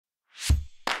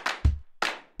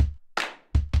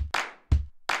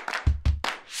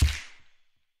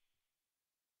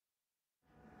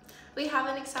We have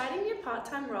an exciting new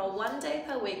part-time role 1 day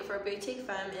per week for a boutique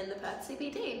firm in the Perth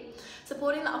CBD.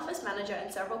 Supporting the office manager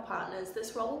and several partners,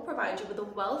 this role will provide you with a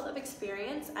wealth of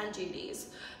experience and duties.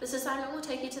 This assignment will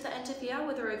take you to the end of year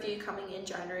with a review coming in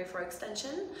January for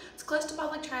extension. It's close to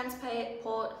public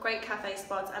transport, great cafe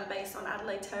spots and based on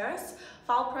Adelaide Terrace.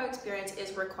 File Pro experience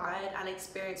is required and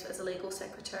experience as a legal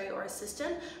secretary or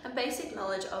assistant and basic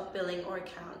knowledge of billing or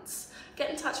accounts. Get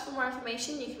in touch for more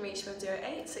information. You can reach me on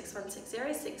 08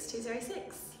 6160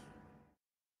 6206.